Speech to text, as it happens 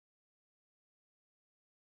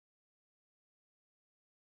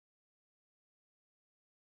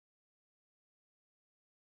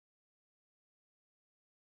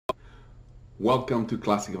Welcome to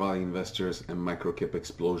Classic Value Investors and Microcap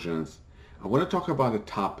Explosions. I want to talk about a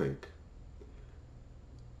topic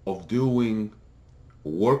of doing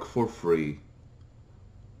work for free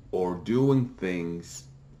or doing things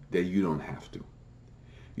that you don't have to.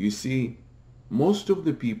 You see, most of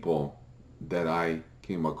the people that I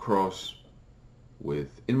came across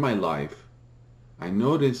with in my life, I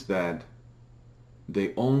noticed that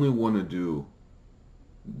they only want to do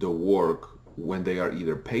the work when they are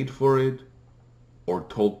either paid for it or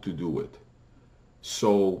told to do it.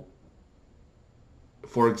 So,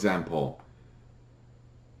 for example,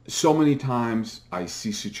 so many times I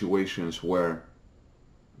see situations where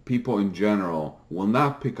people in general will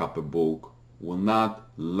not pick up a book, will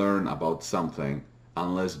not learn about something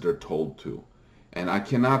unless they're told to. And I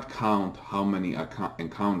cannot count how many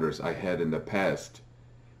encounters I had in the past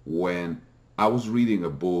when I was reading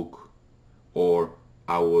a book or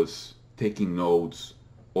I was taking notes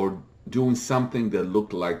or doing something that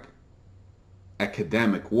looked like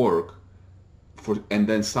academic work and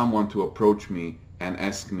then someone to approach me and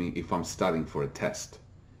ask me if I'm studying for a test.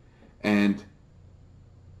 And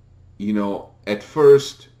at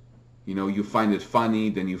first, you find it funny,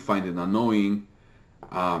 then you find it annoying,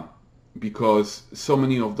 because so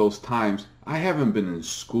many of those times I haven't been in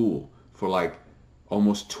school for like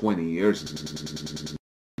almost 20 years.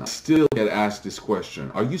 I still get asked this question,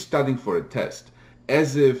 are you studying for a test?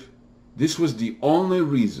 As if this was the only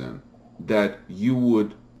reason that you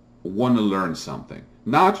would want to learn something.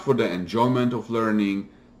 Not for the enjoyment of learning,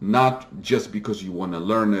 not just because you want to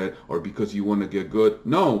learn it or because you want to get good.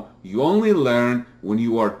 No, you only learn when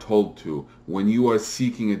you are told to, when you are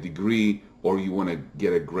seeking a degree or you want to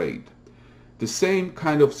get a grade. The same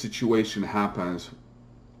kind of situation happens,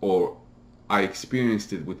 or I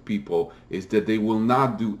experienced it with people, is that they will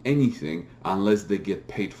not do anything unless they get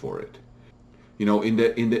paid for it. In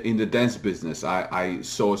the dance business, I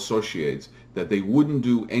saw associates that they wouldn't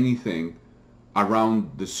do anything around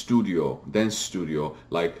the dance studio,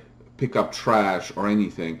 like pick up trash or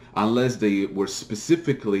anything, unless they were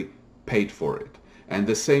specifically paid for it. And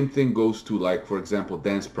the same thing goes to, like, for example,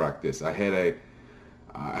 dance practice. I had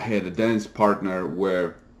a dance partner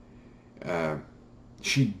where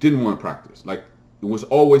she didn't want to practice. Like, it was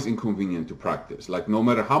always inconvenient to practice. Like, no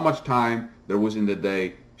matter how much time there was in the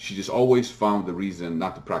day, she just always found the reason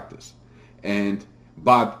not to practice.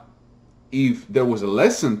 But if there was a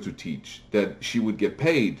lesson to teach that she would get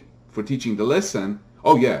paid for teaching the lesson,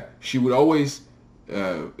 oh yeah, she would always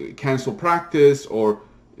cancel practice, or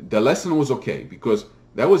the lesson was okay because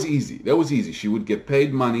that was easy. She would get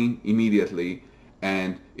paid money immediately,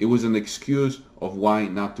 and it was an excuse of why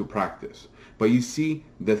not to practice. But you see,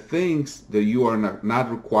 the things that you are not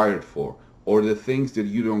required for, or the things that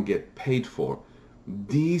you don't get paid for,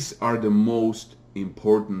 these are the most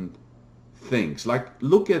important things. Like,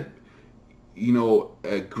 look at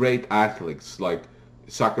great athletes like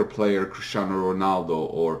soccer player Cristiano Ronaldo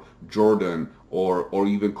or Jordan or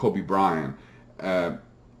even Kobe Bryant.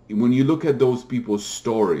 When you look at those people's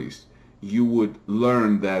stories, you would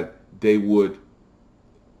learn that they would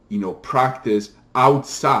practice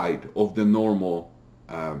outside of the normal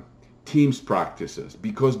team's practices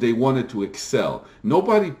because they wanted to excel.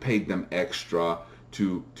 Nobody paid them extra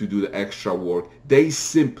to do the extra work. They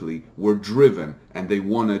simply were driven and they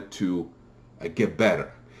wanted to get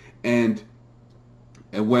better. And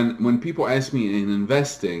when people ask me in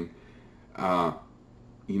investing, how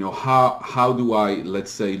do I,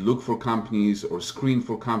 let's say, look for companies or screen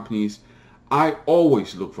for companies, I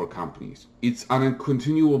always look for companies. It's on a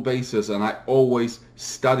continual basis, and I always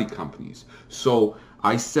study companies. So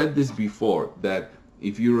I said this before, that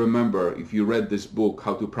if you remember, if you read this book,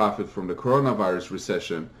 How to Profit from the Coronavirus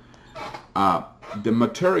Recession, the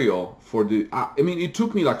material for it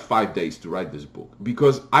took me like 5 days to write this book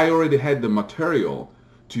because I already had the material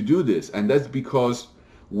to do this. And that's because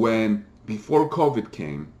before COVID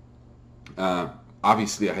came,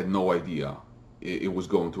 obviously I had no idea it was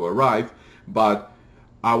going to arrive, but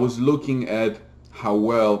I was looking at how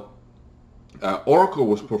well Oracle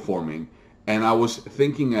was performing, and I was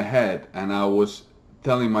thinking ahead, and I was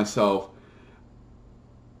telling myself,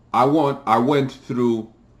 I went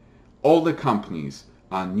through all the companies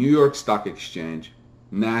on New York Stock Exchange,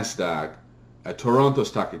 NASDAQ, Toronto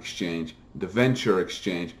Stock Exchange, the Venture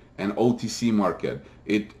Exchange, and OTC market.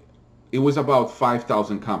 It was about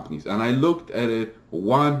 5,000 companies, and I looked at it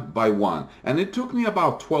one by one, and it took me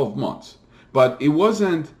about 12 months. But it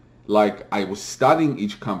wasn't like I was studying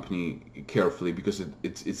each company carefully, because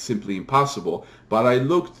it's simply impossible. But I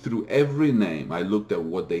looked through every name. I looked at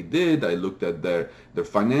what they did. I looked at their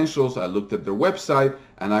financials. I looked at their website,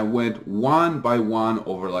 and I went one by one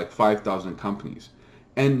over like 5,000 companies.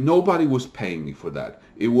 And nobody was paying me for that.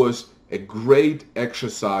 It was a great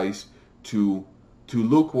exercise to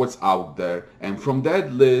look what's out there. And from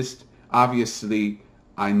that list, obviously,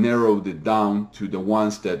 I narrowed it down to the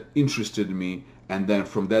ones that interested me. And then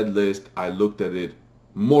from that list, I looked at it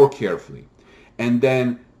more carefully. And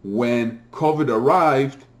then when COVID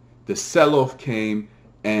arrived, the sell-off came,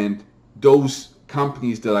 and those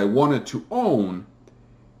companies that I wanted to own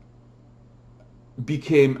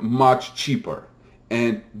became much cheaper.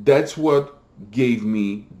 And that's what gave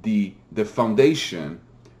me the foundation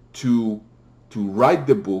to write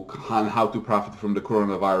the book on how to profit from the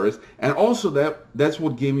coronavirus. And also that's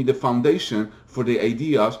what gave me the foundation for the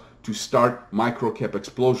ideas to start Microcap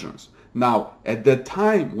Explosions. Now, at that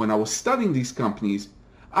time when I was studying these companies,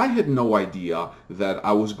 I had no idea that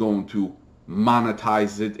I was going to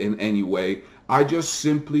monetize it in any way. I just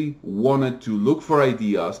simply wanted to look for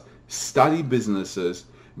ideas, study businesses,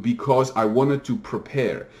 because I wanted to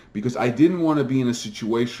prepare, because I didn't want to be in a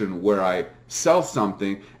situation where I sell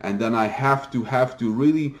something and then I have to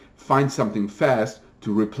really find something fast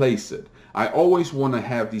to replace it. I always want to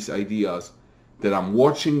have these ideas that I'm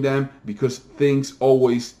watching them, because things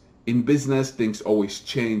always, in business, things always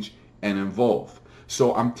change and evolve.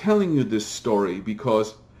 So I'm telling you this story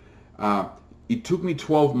because it took me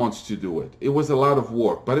 12 months to do it. It was a lot of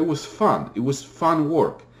work, but it was fun. It was fun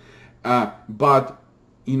work. But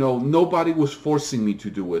you know, nobody was forcing me to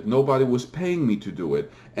do it. Nobody was paying me to do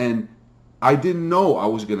it. And I didn't know I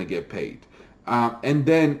was going to get paid. And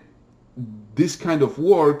then this kind of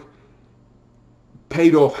work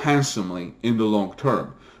paid off handsomely in the long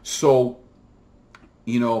term. So,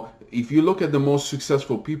 you know, if you look at the most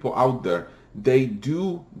successful people out there, they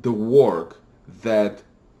do the work that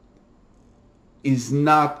is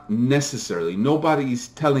not necessarily, nobody is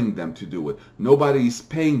telling them to do it, nobody is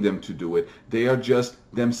paying them to do it, they are just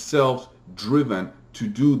themselves driven to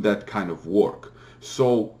do that kind of work.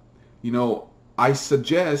 So, you know, I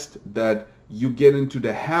suggest that you get into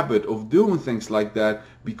the habit of doing things like that,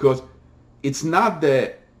 because it's not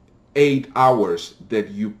the 8 hours that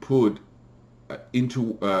you put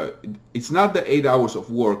into, it's not the 8 hours of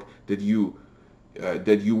work that you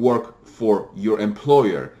work for your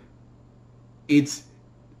employer. It's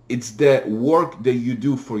the work that you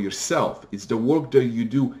do for yourself. It's the work that you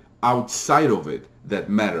do outside of it that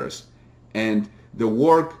matters. And the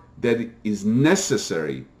work that is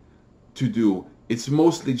necessary to do, it's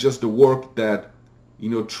mostly just the work that, you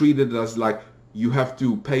know, treated as like you have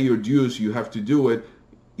to pay your dues, you have to do it.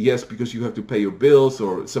 Yes, because you have to pay your bills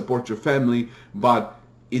or support your family, but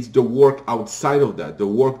it's the work outside of that, the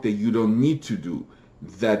work that you don't need to do,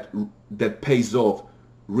 that pays off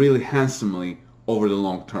really handsomely over the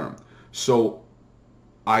long term. So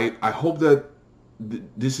I hope that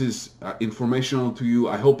this is informational to you.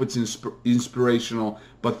 I hope it's inspirational,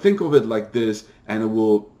 but think of it like this, and it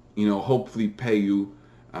will, you know, hopefully pay you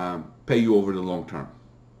over the long term.